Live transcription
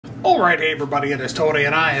Alright, hey everybody, it is Tony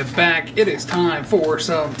and I am back. It is time for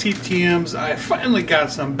some TTMs. I finally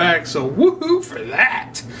got some back, so woohoo for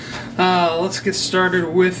that! Let's get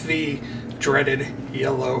started with the dreaded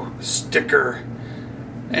yellow sticker.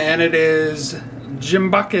 And it is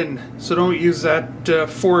Bakken, so don't use that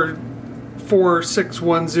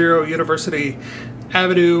 4610 University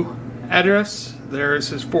Avenue address. There's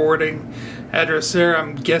his forwarding address there.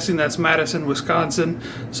 I'm guessing that's Madison, Wisconsin.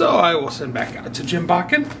 So I will send back out to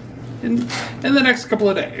Bakken in the next couple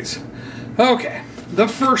of days. Okay, the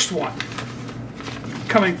first one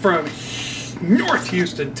coming from North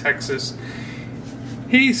Houston, Texas.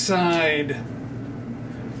 He signed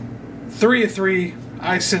 3 of 3.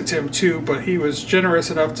 I sent him 2, but he was generous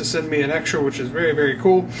enough to send me an extra, which is very, very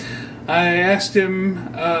cool. I asked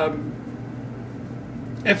him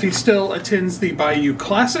if he still attends the Bayou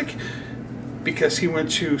Classic, because he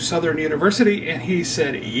went to Southern University, and he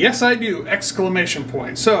said, yes I do, exclamation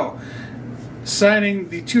point. So, signing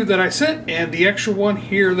the 2 that I sent, and the extra one,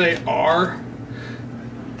 here they are.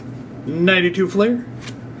 92 Flair,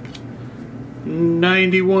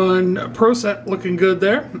 91 Pro Set, looking good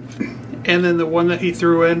there, and then the one that he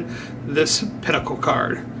threw in, this Pinnacle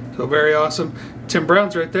card. So very awesome. Tim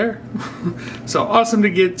Brown's right there. So awesome to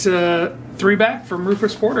get 3 back from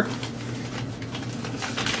Rufus Porter.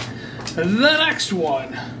 The next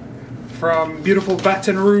one from beautiful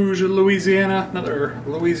Baton Rouge, Louisiana, another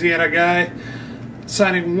Louisiana guy,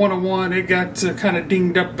 signing 101. It got kind of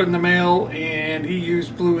dinged up in the mail, and he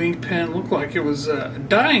used blue ink pen. Looked like it was a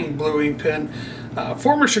dying blue ink pen.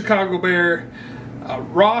 Former Chicago Bear,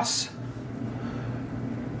 Ross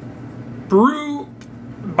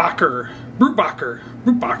Brupbacher.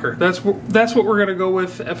 That's what we're gonna go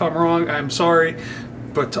with. If I'm wrong, I'm sorry.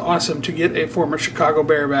 But awesome to get a former Chicago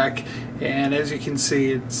Bear back, and as you can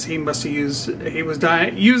see, he was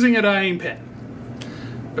using a dying pen,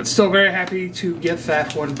 but still very happy to get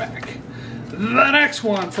that one back. The next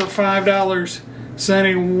one for $5,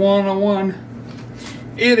 signing 101.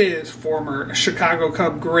 It is former Chicago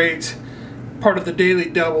Cub great, part of the Daily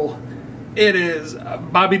Double. It is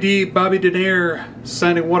Bobby Dernier,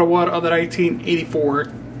 signing 101 on the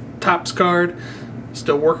 1984 Topps card.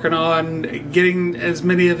 Still working on getting as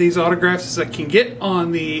many of these autographs as I can get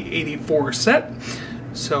on the 84 set.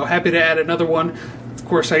 So happy to add another one. Of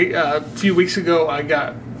course, a few weeks ago I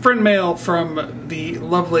got friend mail from the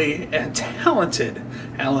lovely and talented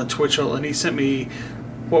Alan Twitchell, and he sent me,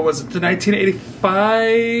 what was it, the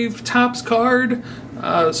 1985 Topps card.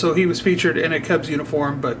 So he was featured in a Cubs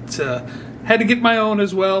uniform, but had to get my own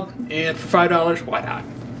as well, and for $5, why not?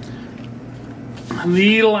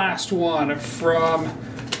 The last one from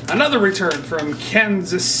another return from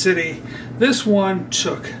Kansas City. This one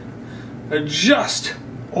took just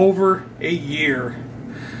over a year.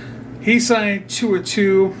 He signed 2 of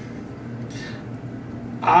 2.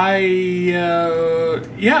 I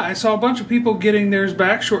saw a bunch of people getting theirs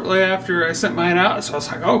back shortly after I sent mine out, so I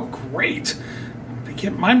was like, oh great, I'll be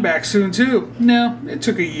getting mine back soon too. No, it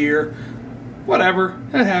took a year. Whatever,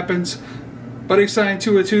 it happens. But he signed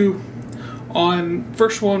 2 of 2.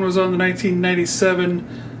 First one was on the 1997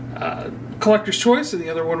 Collector's Choice, and the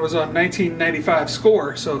other one was on 1995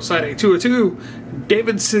 Score. So signing 2 of 2,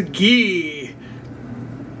 David Segui.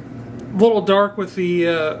 A little dark with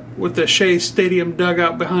the Shea Stadium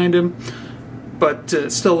dugout behind him,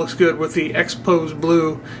 but still looks good with the exposed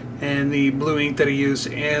blue and the blue ink that he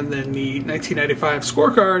used, and then the 1995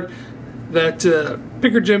 scorecard that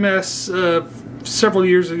Picker Jim S. Several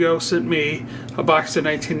years ago sent me a box of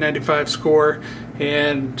 1995 Score,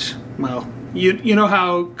 and well, you know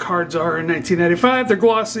how cards are in 1995. They're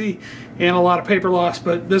glossy and a lot of paper loss,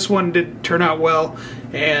 but this one did turn out well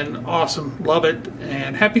and awesome. Love it,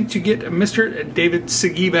 and happy to get Mr. David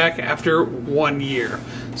Segui back after 1 year.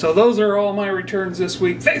 So those are all my returns this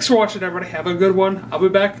week. Thanks for watching, everybody. Have a good one. I'll be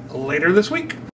back later this week.